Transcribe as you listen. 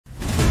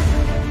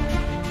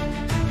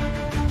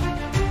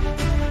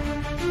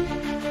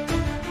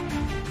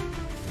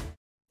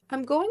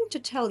I'm going to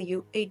tell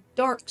you a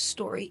dark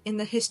story in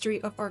the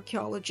history of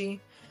archaeology,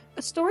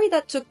 a story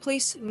that took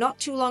place not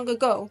too long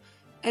ago,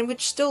 and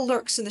which still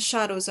lurks in the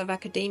shadows of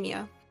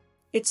academia.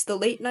 It's the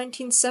late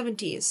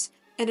 1970s,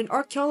 and an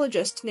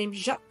archaeologist named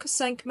Jacques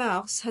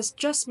Cinq-Mars has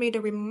just made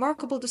a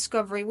remarkable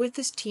discovery with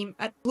his team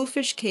at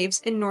Bluefish Caves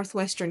in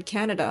northwestern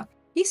Canada.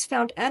 He's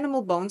found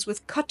animal bones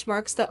with cut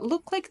marks that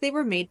look like they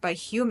were made by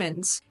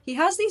humans. He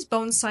has these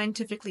bones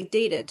scientifically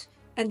dated,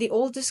 and the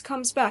oldest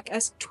comes back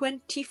as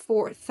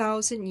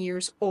 24,000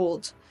 years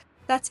old.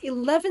 That's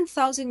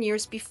 11,000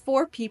 years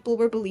before people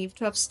were believed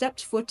to have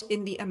stepped foot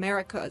in the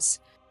Americas.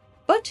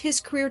 But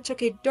his career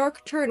took a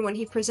dark turn when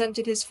he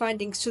presented his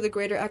findings to the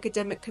greater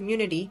academic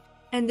community,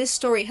 and this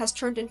story has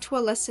turned into a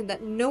lesson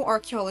that no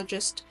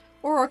archaeologist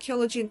or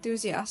archaeology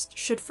enthusiast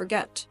should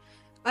forget.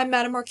 I'm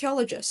Madam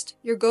Archaeologist,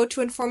 your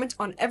go-to informant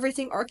on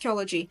everything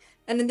archaeology,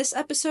 and in this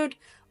episode,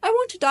 I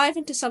want to dive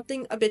into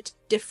something a bit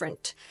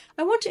different.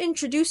 I want to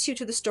introduce you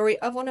to the story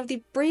of one of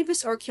the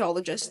bravest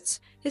archaeologists,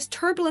 his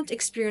turbulent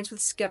experience with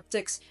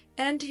skeptics,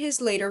 and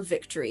his later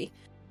victory.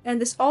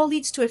 And this all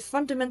leads to a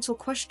fundamental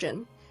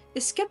question.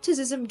 Is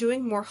skepticism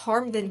doing more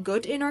harm than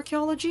good in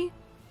archaeology?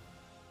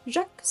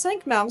 Jacques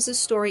Cinq-Mars'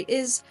 story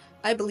is,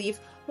 I believe,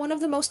 one of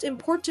the most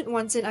important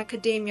ones in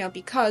academia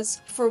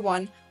because, for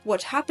one,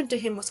 what happened to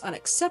him was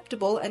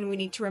unacceptable and we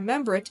need to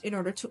remember it in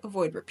order to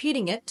avoid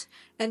repeating it,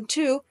 and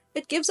two,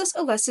 it gives us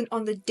a lesson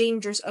on the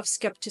dangers of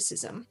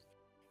skepticism.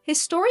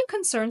 His story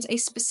concerns a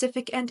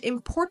specific and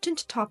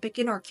important topic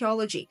in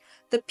archaeology,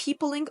 the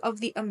peopling of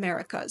the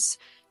Americas.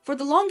 For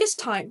the longest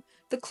time,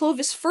 the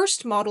Clovis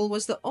First model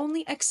was the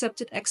only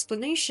accepted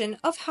explanation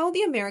of how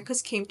the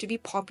Americas came to be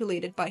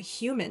populated by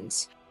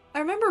humans. I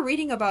remember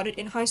reading about it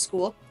in high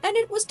school, and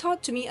it was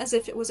taught to me as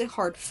if it was a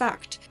hard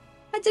fact.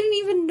 I didn't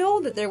even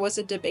know that there was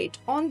a debate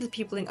on the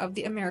peopling of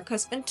the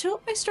Americas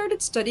until I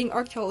started studying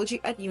archaeology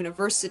at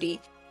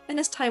university, and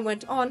as time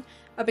went on,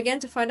 I began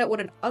to find out what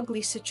an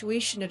ugly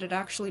situation it had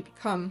actually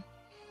become.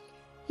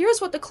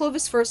 Here's what the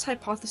Clovis First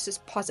hypothesis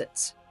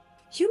posits.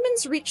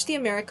 Humans reached the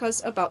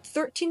Americas about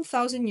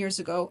 13,000 years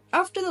ago,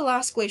 after the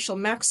last glacial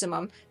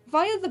maximum,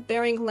 via the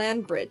Bering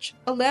Land Bridge,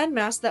 a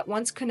landmass that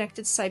once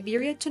connected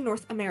Siberia to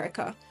North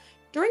America.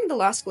 During the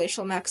last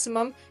glacial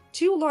maximum,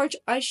 two large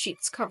ice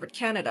sheets covered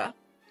Canada,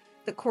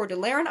 the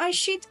Cordilleran ice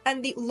sheet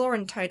and the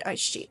Laurentide ice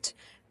sheet.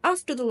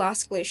 After the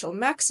last glacial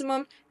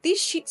maximum, these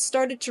sheets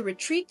started to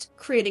retreat,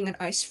 creating an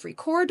ice-free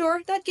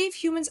corridor that gave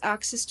humans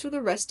access to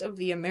the rest of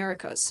the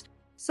Americas.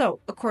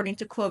 So, according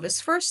to Clovis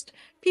First,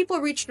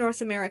 people reached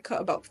North America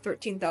about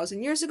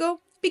 13,000 years ago,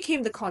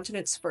 became the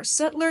continent's first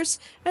settlers,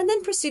 and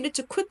then proceeded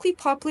to quickly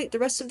populate the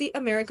rest of the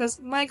Americas,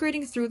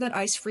 migrating through that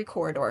ice-free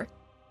corridor.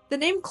 The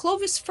name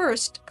Clovis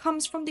First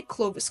comes from the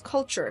Clovis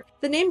culture,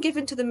 the name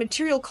given to the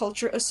material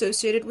culture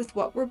associated with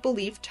what were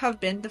believed to have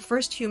been the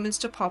first humans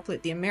to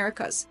populate the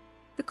Americas.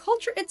 The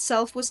culture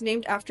itself was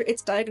named after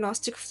its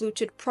diagnostic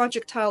fluted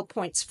projectile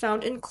points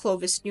found in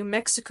Clovis, New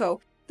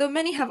Mexico, though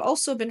many have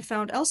also been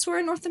found elsewhere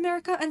in North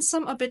America and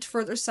some a bit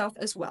further south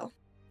as well.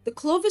 The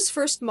Clovis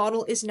First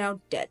model is now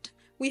dead.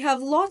 We have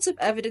lots of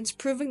evidence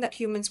proving that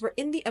humans were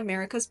in the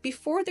Americas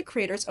before the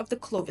creators of the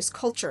Clovis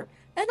culture,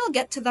 and I'll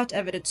get to that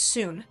evidence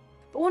soon.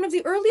 But one of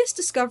the earliest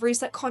discoveries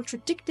that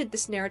contradicted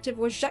this narrative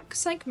was Jacques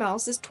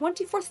Cinq-Mars'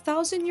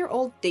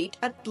 24,000-year-old date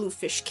at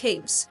Bluefish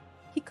Caves.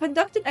 He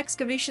conducted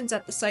excavations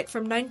at the site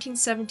from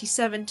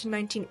 1977 to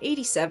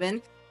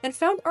 1987 and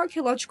found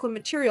archaeological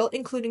material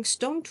including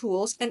stone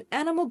tools and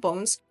animal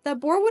bones that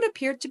bore what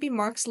appeared to be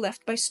marks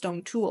left by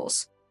stone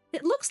tools.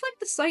 It looks like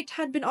the site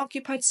had been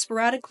occupied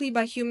sporadically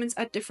by humans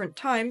at different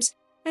times,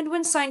 and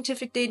when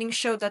scientific dating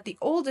showed that the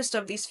oldest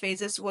of these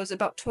phases was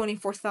about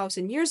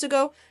 24,000 years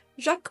ago,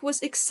 Jacques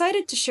was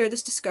excited to share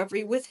this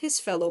discovery with his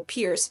fellow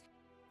peers.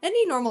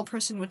 Any normal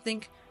person would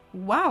think,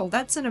 wow,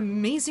 that's an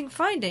amazing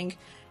finding.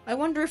 I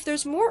wonder if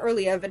there's more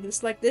early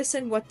evidence like this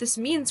and what this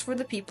means for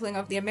the peopling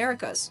of the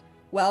Americas.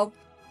 Well,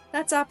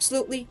 that's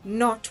absolutely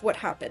not what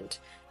happened.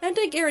 And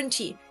I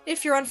guarantee,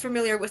 if you're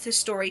unfamiliar with his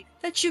story,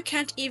 that you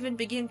can't even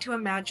begin to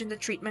imagine the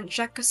treatment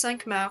Jacques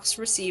Cinq-Mars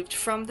received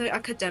from the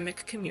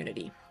academic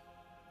community.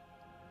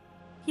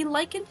 He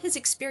likened his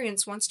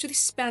experience once to the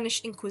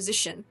Spanish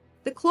Inquisition.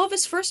 The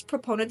Clovis First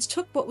proponents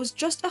took what was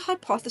just a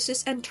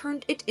hypothesis and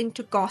turned it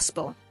into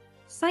gospel.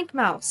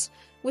 Cinq-Mars,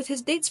 with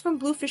his dates from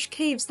Bluefish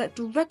Caves that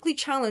directly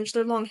challenged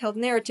their long-held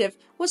narrative,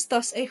 was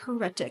thus a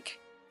heretic.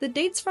 The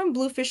dates from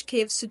Bluefish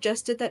Caves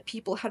suggested that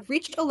people had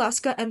reached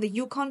Alaska and the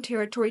Yukon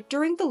Territory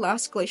during the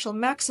last glacial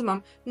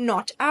maximum,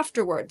 not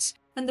afterwards,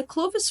 and the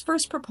Clovis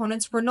First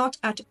proponents were not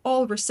at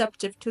all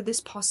receptive to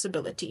this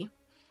possibility.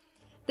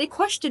 They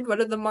questioned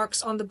whether the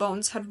marks on the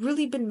bones had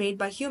really been made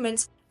by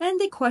humans, and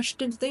they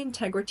questioned the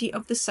integrity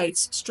of the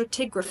site's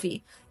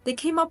stratigraphy. They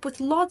came up with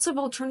lots of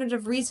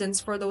alternative reasons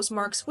for those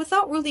marks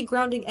without really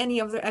grounding any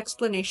of their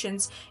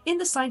explanations in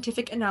the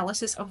scientific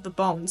analysis of the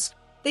bones.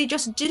 They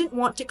just didn't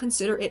want to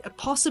consider it a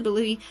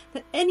possibility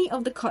that any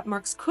of the cut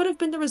marks could have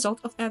been the result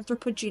of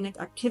anthropogenic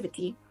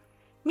activity.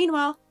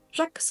 Meanwhile,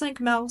 Jacques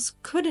Cinq-Mars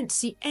couldn't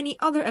see any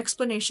other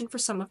explanation for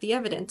some of the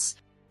evidence.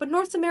 but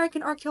North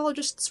American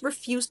archaeologists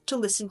refused to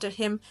listen to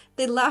him.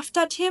 They laughed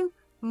at him,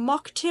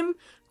 mocked him,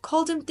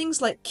 called him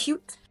things like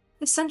cute.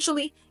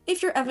 Essentially,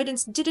 if your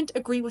evidence didn't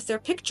agree with their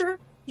picture,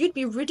 you'd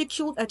be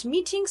ridiculed at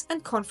meetings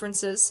and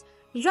conferences.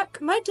 Jacques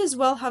might as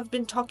well have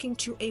been talking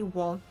to a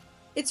wall.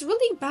 It's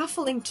really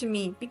baffling to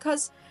me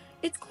because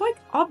it's quite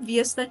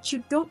obvious that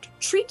you don't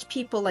treat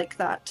people like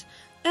that.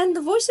 And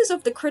the voices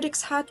of the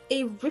critics had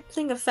a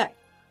rippling effect.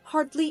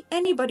 Hardly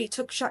anybody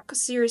took Jacques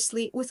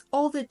seriously with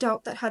all the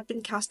doubt that had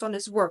been cast on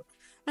his work,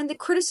 and the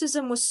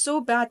criticism was so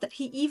bad that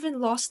he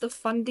even lost the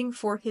funding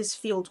for his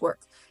fieldwork.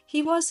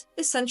 He was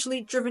essentially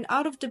driven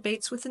out of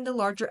debates within the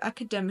larger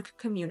academic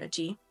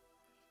community.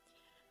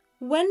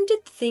 When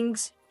did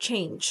things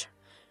change?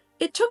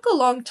 It took a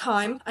long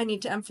time, I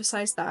need to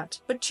emphasize that,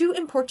 but two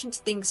important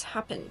things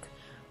happened.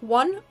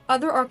 One,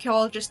 other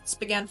archaeologists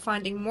began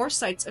finding more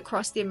sites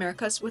across the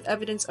Americas with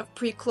evidence of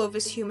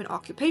pre-Clovis human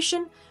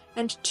occupation,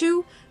 and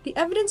two, the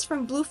evidence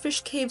from Bluefish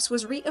Caves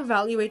was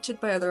re-evaluated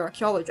by other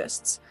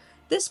archaeologists.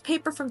 This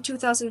paper from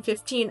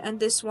 2015 and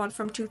this one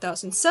from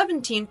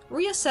 2017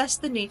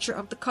 reassessed the nature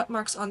of the cut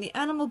marks on the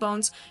animal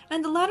bones,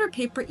 and the latter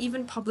paper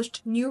even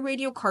published new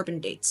radiocarbon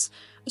dates.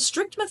 A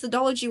strict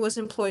methodology was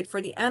employed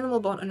for the animal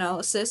bone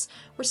analysis,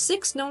 where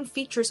 6 known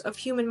features of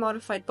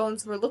human-modified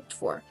bones were looked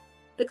for.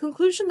 The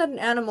conclusion that an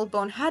animal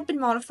bone had been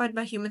modified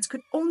by humans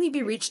could only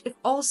be reached if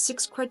all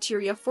 6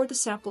 criteria for the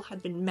sample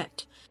had been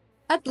met.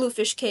 At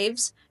Bluefish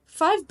Caves,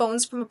 5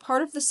 bones from a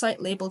part of the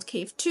site labeled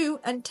Cave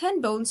 2 and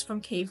 10 bones from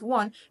Cave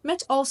 1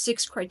 met all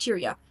 6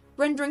 criteria,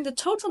 rendering the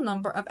total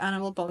number of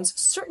animal bones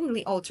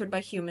certainly altered by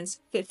humans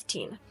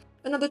 15.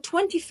 Another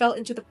 20 fell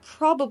into the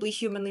probably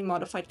humanly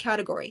modified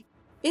category.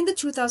 In the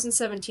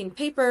 2017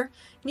 paper,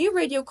 new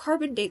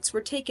radiocarbon dates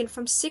were taken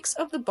from 6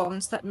 of the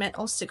bones that met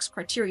all 6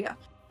 criteria.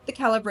 The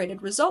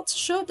calibrated results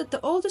showed that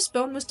the oldest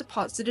bone was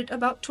deposited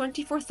about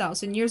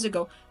 24,000 years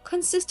ago,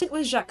 consistent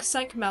with Jacques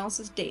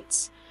Cinq-Mars'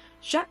 dates.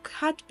 Jacques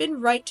had been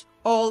right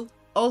all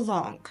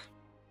along.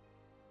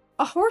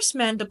 A horse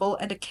mandible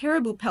and a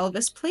caribou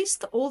pelvis placed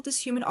the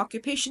oldest human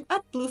occupation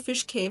at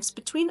Bluefish Caves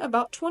between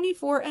about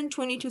 24 and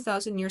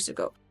 22,000 years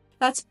ago.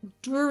 That's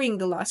during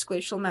the last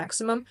glacial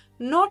maximum,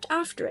 not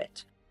after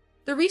it.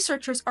 The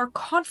researchers are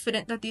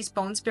confident that these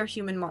bones bear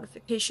human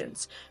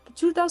modifications. The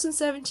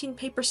 2017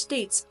 paper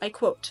states, I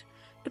quote,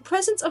 "The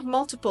presence of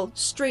multiple,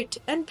 straight,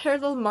 and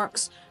parallel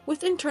marks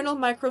with internal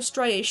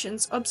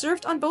microstriations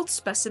observed on both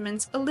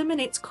specimens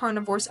eliminates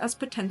carnivores as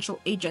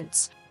potential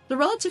agents. The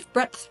relative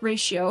breadth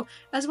ratio,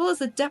 as well as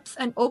the depth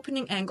and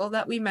opening angle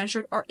that we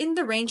measured, are in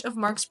the range of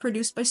marks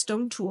produced by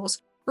stone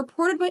tools,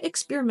 reported by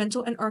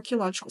experimental and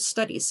archaeological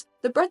studies.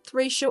 The breadth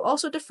ratio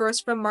also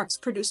differs from marks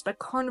produced by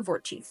carnivore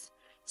teeth.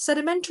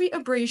 Sedimentary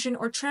abrasion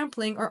or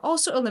trampling are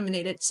also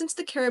eliminated since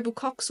the caribou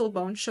coxal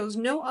bone shows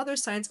no other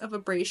signs of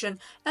abrasion,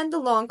 and the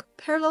long,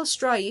 parallel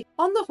striae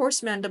on the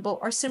horse mandible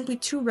are simply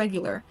too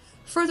regular.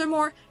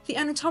 Furthermore, the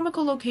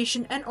anatomical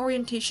location and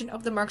orientation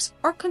of the marks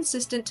are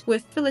consistent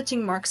with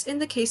filleting marks in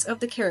the case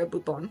of the caribou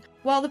bone,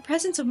 while the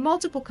presence of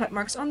multiple cut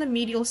marks on the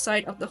medial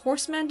side of the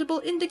horse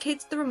mandible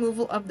indicates the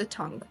removal of the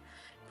tongue.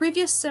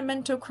 Previous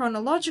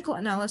cementochronological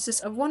analysis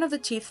of one of the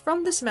teeth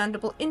from this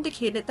mandible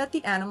indicated that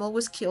the animal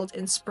was killed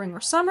in spring or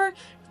summer,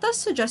 thus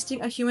suggesting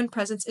a human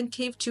presence in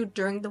Cave 2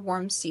 during the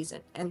warm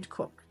season." End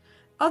quote.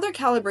 Other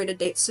calibrated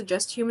dates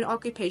suggest human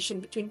occupation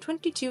between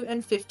 22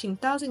 and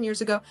 15,000 years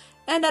ago,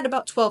 and at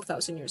about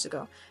 12,000 years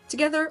ago.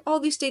 Together,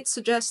 all these dates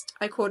suggest,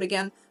 I quote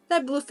again,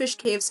 that Bluefish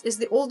Caves is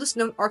the oldest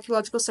known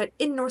archaeological site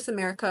in North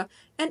America,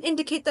 and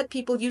indicate that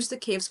people used the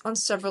caves on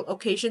several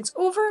occasions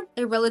over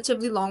a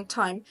relatively long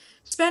time,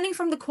 spanning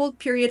from the cold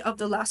period of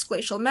the last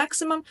glacial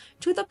maximum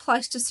to the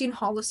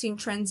Pleistocene-Holocene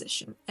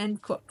transition.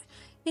 End quote.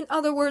 In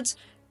other words,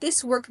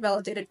 this work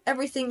validated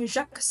everything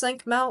Jacques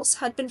Cinq-Mars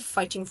had been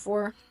fighting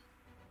for.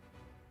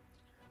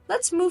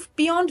 Let's move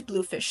beyond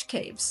Bluefish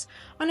Caves.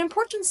 An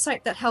important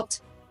site that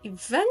helped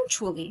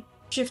eventually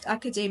shift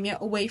academia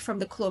away from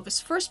the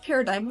Clovis First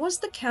paradigm was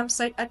the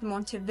campsite at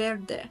Monte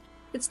Verde.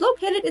 It's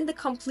located in the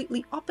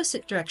completely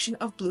opposite direction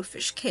of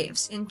Bluefish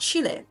Caves in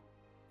Chile.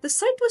 The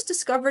site was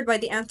discovered by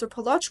the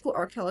anthropological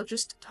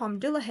archaeologist Tom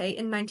Dillehay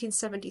in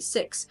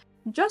 1976,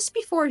 just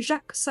before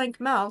Jacques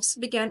Cinq-Mars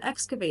began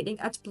excavating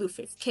at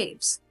Bluefish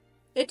Caves.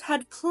 It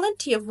had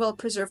plenty of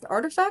well-preserved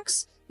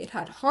artifacts, it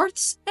had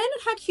hearths, and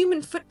it had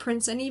human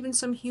footprints and even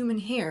some human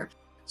hair,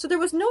 so there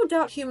was no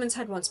doubt humans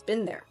had once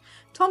been there.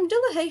 Tom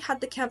Dillehay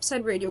had the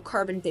campsite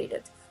radiocarbon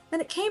dated,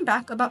 and it came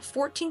back about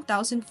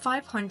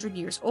 14,500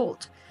 years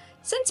old.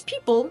 Since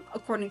people,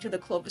 according to the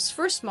Clovis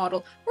First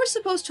model, were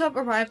supposed to have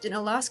arrived in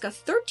Alaska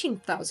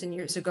 13,000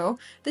 years ago,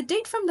 the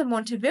date from the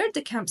Monte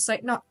Verde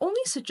campsite not only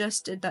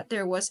suggested that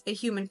there was a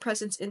human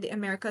presence in the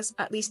Americas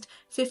at least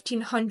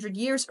 1,500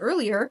 years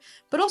earlier,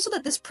 but also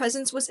that this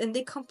presence was in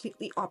the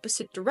completely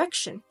opposite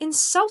direction, in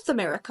South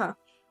America.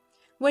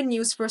 When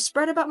news first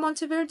spread about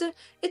Monte Verde,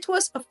 it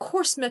was, of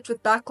course, met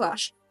with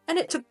backlash, and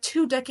it took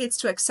 2 decades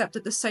to accept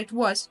that the site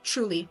was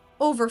truly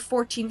over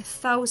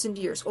 14,000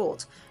 years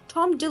old.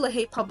 Tom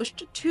Dillehay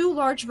published 2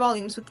 large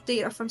volumes with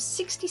data from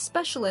 60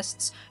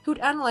 specialists who'd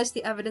analyzed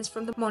the evidence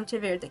from the Monte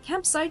Verde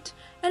campsite,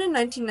 and in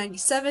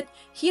 1997,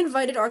 he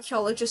invited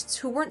archaeologists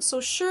who weren't so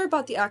sure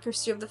about the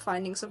accuracy of the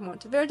findings of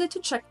Monte Verde to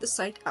check the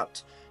site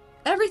out.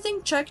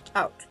 Everything checked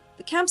out.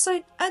 The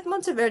campsite at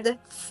Monte Verde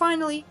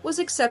finally was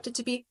accepted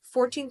to be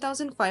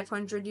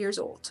 14,500 years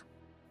old.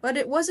 But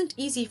it wasn't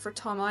easy for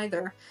Tom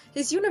either.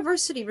 His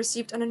university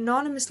received an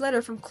anonymous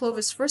letter from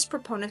Clovis First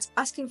proponents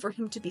asking for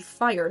him to be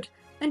fired.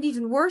 And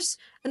even worse,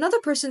 another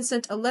person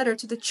sent a letter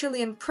to the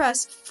Chilean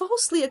press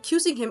falsely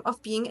accusing him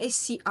of being a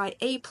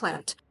CIA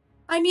plant.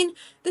 I mean,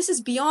 this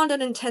is beyond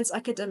an intense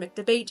academic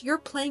debate. You're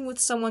playing with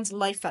someone's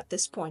life at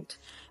this point.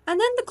 And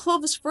then the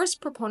Clovis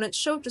First proponents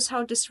showed just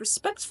how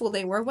disrespectful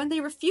they were when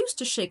they refused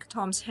to shake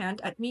Tom's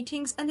hand at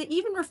meetings, and they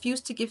even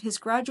refused to give his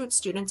graduate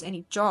students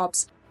any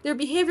jobs. Their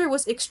behavior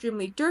was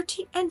extremely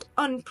dirty and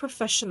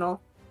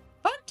unprofessional.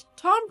 But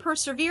Tom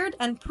persevered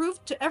and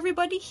proved to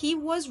everybody he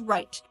was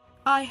right.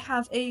 I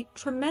have a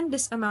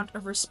tremendous amount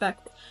of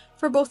respect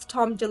for both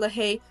Tom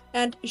Dillehay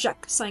and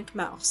Jacques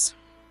Cinq-Mars.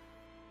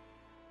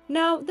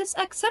 Now, this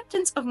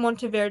acceptance of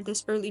Monte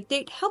Verde's early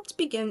date helped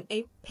begin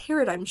a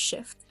paradigm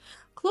shift.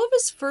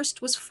 Clovis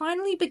First was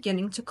finally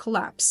beginning to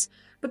collapse,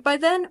 but by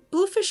then,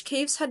 Bluefish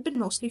Caves had been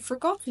mostly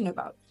forgotten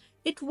about.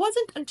 It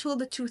wasn't until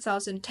the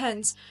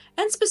 2010s,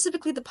 and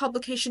specifically the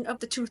publication of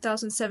the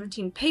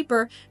 2017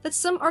 paper, that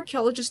some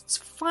archaeologists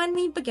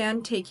finally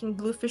began taking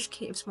Bluefish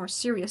Caves more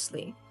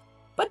seriously.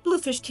 But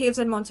Bluefish Caves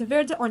and Monte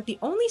Verde aren't the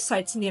only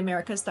sites in the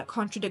Americas that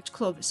contradict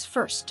Clovis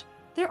First.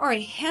 There are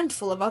a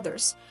handful of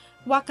others.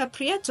 Huaca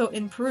Prieto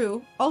in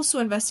Peru, also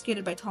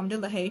investigated by Tom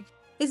Dillehay,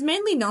 is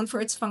mainly known for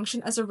its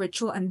function as a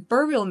ritual and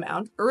burial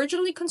mound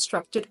originally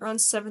constructed around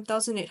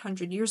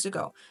 7,800 years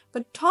ago,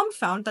 but Tom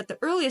found that the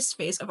earliest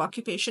phase of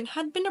occupation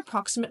had been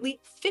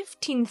approximately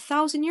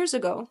 15,000 years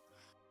ago.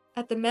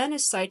 At the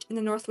Manis site in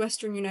the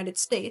northwestern United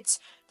States,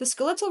 the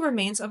skeletal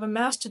remains of a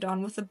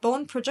mastodon with a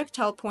bone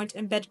projectile point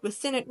embedded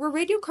within it were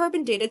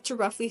radiocarbon dated to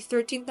roughly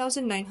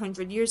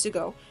 13,900 years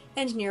ago,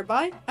 and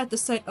nearby, at the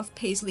site of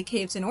Paisley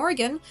Caves in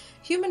Oregon,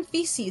 human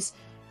feces,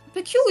 a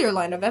peculiar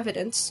line of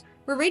evidence,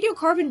 were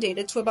radiocarbon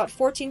dated to about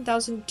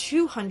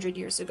 14,200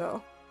 years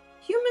ago.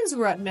 Humans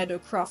were at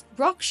Meadowcroft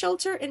Rock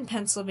Shelter in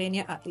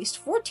Pennsylvania at least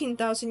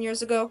 14,000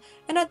 years ago,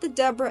 and at the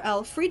Deborah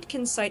L.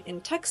 Friedkin site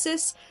in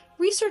Texas,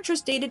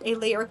 researchers dated a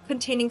layer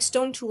containing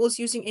stone tools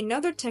using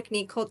another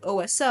technique called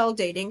OSL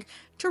dating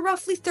to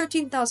roughly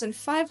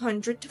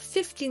 13,500 to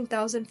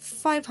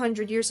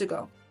 15,500 years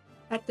ago.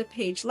 At the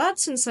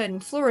Page-Ladson site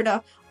in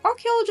Florida,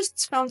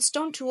 archaeologists found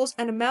stone tools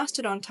and a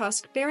mastodon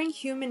tusk bearing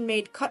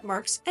human-made cut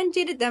marks and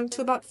dated them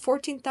to about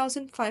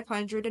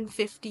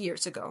 14,550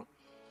 years ago.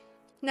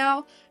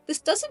 Now, this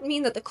doesn't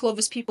mean that the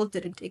Clovis people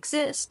didn't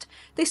exist.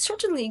 They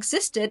certainly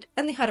existed,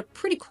 and they had a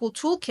pretty cool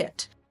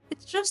toolkit.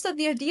 It's just that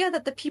the idea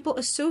that the people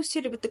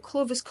associated with the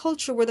Clovis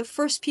culture were the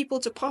first people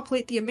to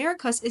populate the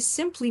Americas is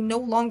simply no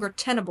longer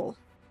tenable.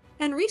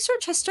 And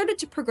research has started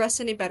to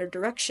progress in a better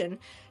direction.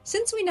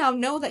 Since we now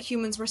know that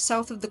humans were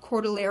south of the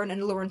Cordilleran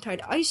and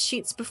Laurentide ice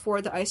sheets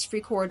before the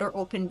ice-free corridor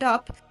opened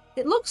up,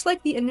 it looks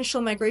like the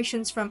initial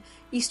migrations from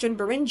eastern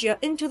Beringia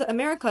into the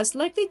Americas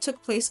likely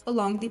took place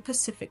along the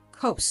Pacific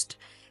coast.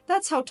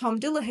 That's how Tom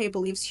Dillehay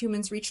believes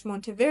humans reached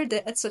Monte Verde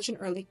at such an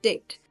early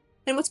date.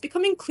 And what's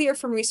becoming clear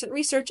from recent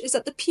research is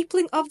that the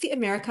peopling of the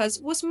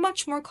Americas was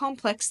much more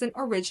complex than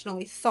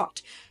originally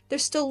thought.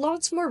 There's still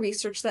lots more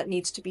research that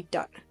needs to be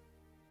done.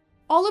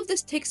 All of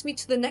this takes me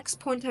to the next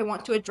point I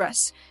want to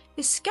address.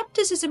 Is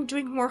skepticism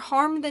doing more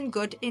harm than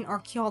good in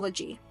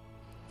archaeology?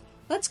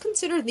 Let's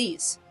consider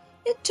these.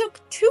 It took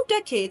 2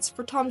 decades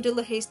for Tom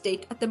Dillehay's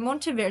date at the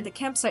Monte Verde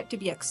campsite to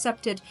be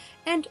accepted,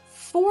 and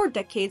 4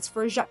 decades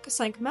for Jacques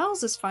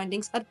Cinq-Mars'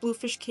 findings at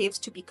Bluefish Caves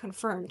to be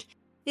confirmed.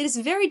 It is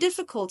very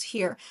difficult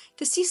here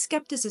to see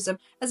skepticism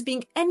as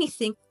being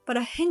anything but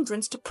a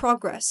hindrance to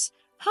progress.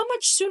 How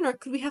much sooner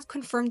could we have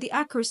confirmed the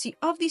accuracy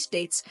of these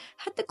dates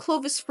had the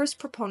Clovis First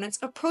proponents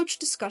approached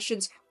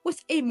discussions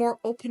with a more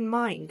open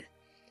mind?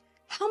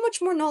 How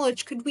much more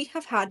knowledge could we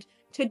have had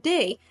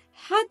today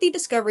had the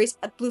discoveries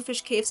at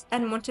Bluefish Caves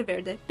and Monte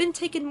Verde been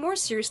taken more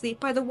seriously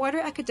by the wider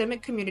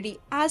academic community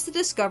as the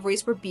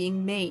discoveries were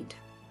being made?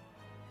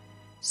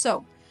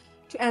 So,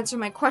 to answer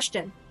my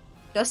question,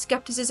 does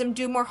skepticism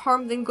do more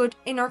harm than good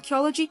in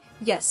archaeology?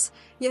 Yes.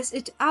 Yes,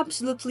 it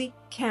absolutely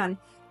can.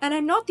 And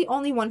I'm not the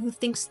only one who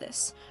thinks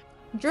this.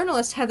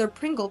 Journalist Heather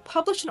Pringle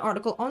published an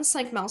article on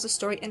Cinq-Mars'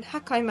 story in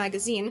Hakai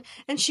magazine,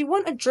 and she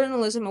won a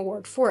journalism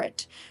award for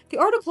it. The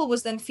article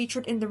was then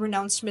featured in the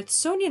renowned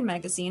Smithsonian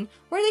magazine,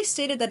 where they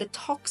stated that a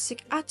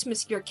toxic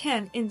atmosphere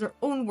can, in their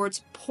own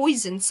words,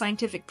 poison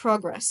scientific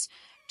progress.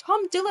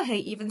 Tom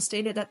Dillehay even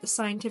stated that the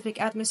scientific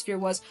atmosphere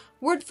was,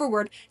 word for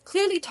word,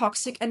 clearly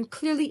toxic and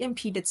clearly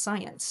impeded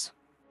science.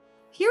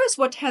 Here is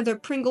what Heather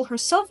Pringle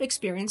herself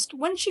experienced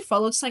when she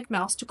followed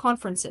Cinq-Mars to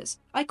conferences.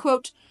 I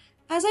quote,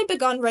 "As I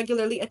began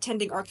regularly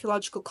attending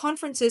archaeological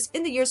conferences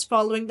in the years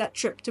following that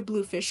trip to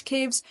Bluefish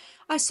Caves,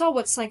 I saw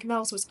what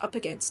Cinq-Mars was up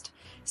against.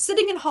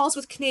 Sitting in halls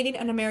with Canadian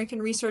and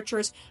American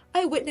researchers,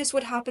 I witnessed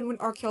what happened when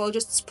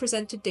archaeologists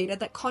presented data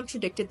that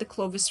contradicted the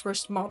Clovis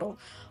First model.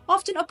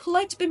 Often a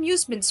polite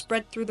bemusement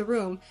spread through the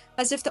room,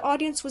 as if the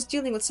audience was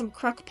dealing with some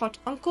crackpot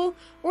uncle,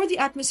 or the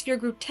atmosphere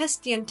grew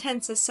testy and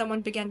tense as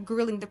someone began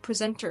grilling the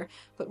presenter.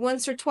 But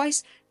once or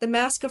twice, the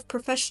mask of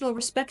professional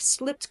respect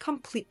slipped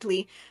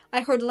completely.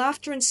 I heard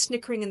laughter and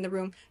snickering in the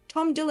room.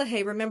 Tom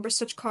Dillehay remembers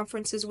such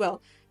conferences well.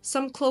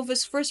 Some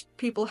Clovis First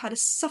people had a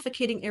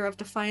suffocating air of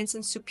defiance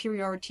and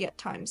superiority at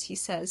times, he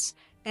says.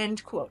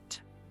 End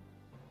quote.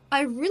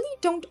 I really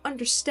don't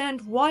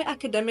understand why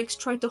academics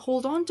tried to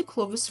hold on to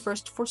Clovis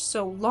First for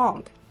so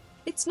long.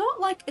 It's not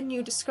like a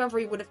new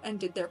discovery would have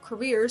ended their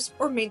careers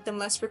or made them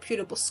less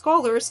reputable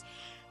scholars.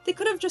 They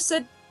could have just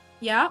said,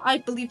 yeah, I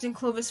believed in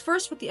Clovis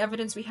First with the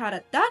evidence we had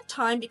at that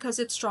time because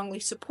it strongly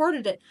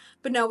supported it,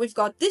 but now we've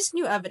got this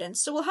new evidence,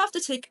 so we'll have to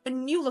take a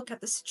new look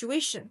at the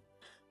situation.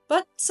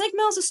 But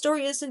Cinq-Mars'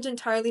 story isn't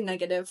entirely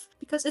negative,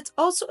 because it's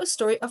also a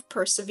story of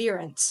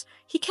perseverance.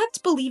 He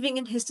kept believing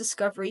in his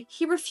discovery,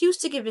 he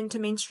refused to give in to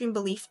mainstream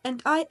belief,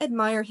 and I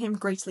admire him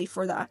greatly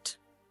for that.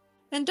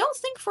 And don't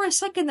think for a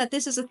second that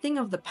this is a thing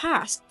of the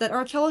past, that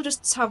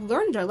archaeologists have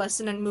learned their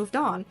lesson and moved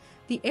on.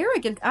 The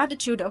arrogant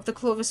attitude of the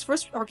Clovis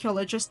First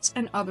archaeologists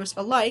and others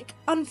alike,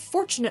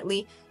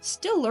 unfortunately,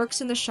 still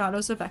lurks in the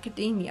shadows of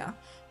academia.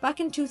 Back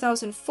in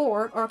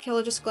 2004,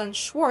 archaeologist Glenn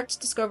Schwartz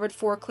discovered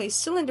 4 clay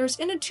cylinders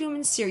in a tomb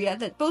in Syria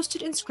that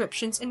boasted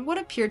inscriptions in what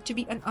appeared to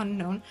be an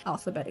unknown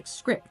alphabetic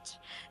script.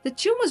 The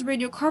tomb was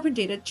radiocarbon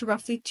dated to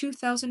roughly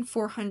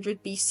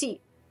 2400 BC,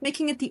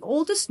 making it the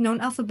oldest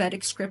known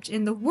alphabetic script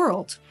in the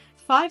world,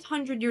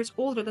 500 years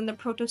older than the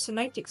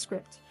Proto-Semitic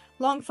script,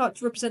 long thought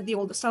to represent the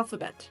oldest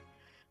alphabet.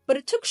 But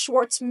it took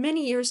Schwartz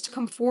many years to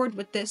come forward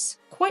with this,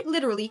 quite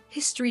literally,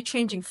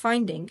 history-changing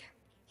finding.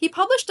 He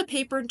published a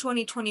paper in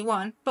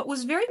 2021, but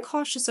was very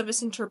cautious of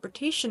his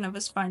interpretation of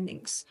his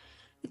findings.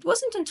 It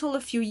wasn't until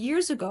a few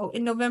years ago,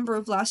 in November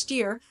of last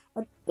year,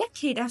 a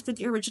decade after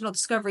the original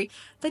discovery,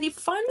 that he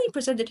finally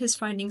presented his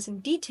findings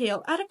in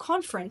detail at a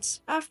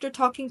conference, after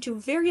talking to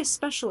various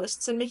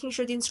specialists and making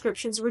sure the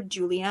inscriptions were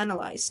duly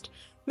analyzed.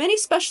 Many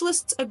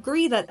specialists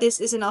agree that this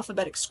is an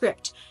alphabetic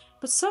script,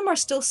 but some are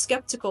still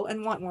skeptical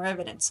and want more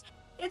evidence.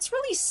 It's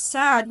really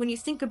sad when you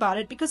think about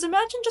it, because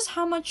imagine just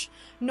how much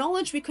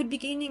knowledge we could be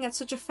gaining at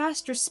such a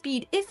faster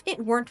speed if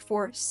it weren't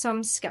for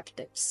some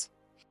skeptics.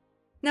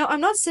 Now, I'm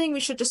not saying we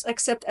should just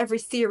accept every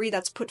theory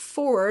that's put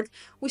forward.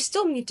 We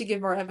still need to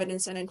give our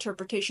evidence and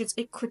interpretations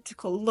a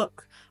critical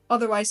look.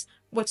 Otherwise,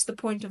 what's the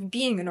point of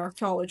being an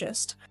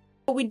archaeologist?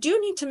 But we do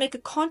need to make a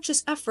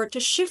conscious effort to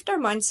shift our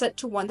mindset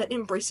to one that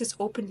embraces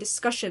open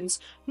discussions,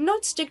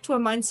 not stick to a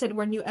mindset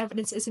where new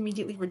evidence is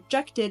immediately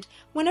rejected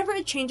whenever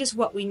it changes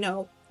what we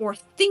know, or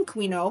think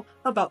we know,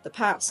 about the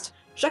past.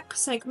 Jacques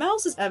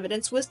Cinq-Mars'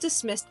 evidence was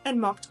dismissed and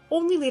mocked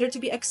only later to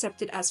be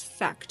accepted as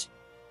fact.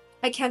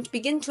 I can't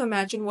begin to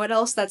imagine what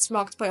else that's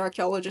mocked by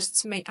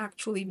archaeologists may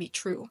actually be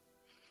true.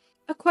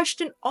 A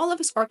question all of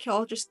us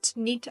archaeologists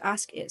need to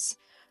ask is,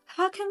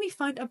 how can we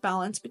find a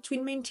balance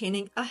between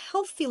maintaining a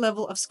healthy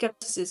level of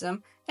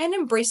skepticism and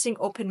embracing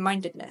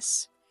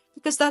open-mindedness?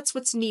 Because that's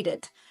what's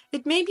needed.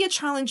 It may be a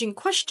challenging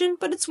question,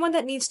 but it's one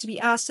that needs to be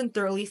asked and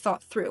thoroughly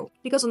thought through.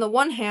 Because on the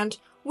one hand,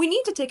 we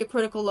need to take a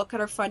critical look at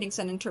our findings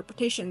and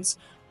interpretations,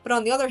 but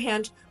on the other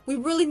hand, we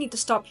really need to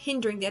stop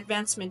hindering the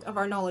advancement of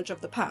our knowledge of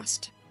the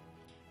past.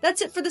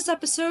 That's it for this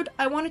episode.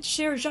 I wanted to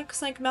share Jacques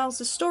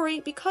Cinq-Mars' story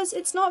because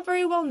it's not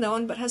very well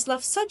known but has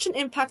left such an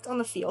impact on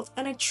the field,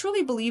 and I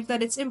truly believe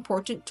that it's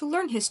important to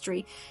learn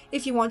history.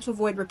 If you want to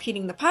avoid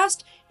repeating the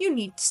past, you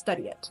need to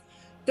study it.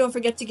 Don't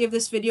forget to give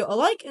this video a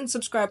like and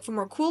subscribe for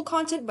more cool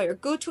content by your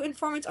go-to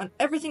informant on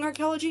everything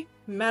archaeology,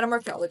 Madam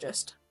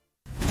Archaeologist.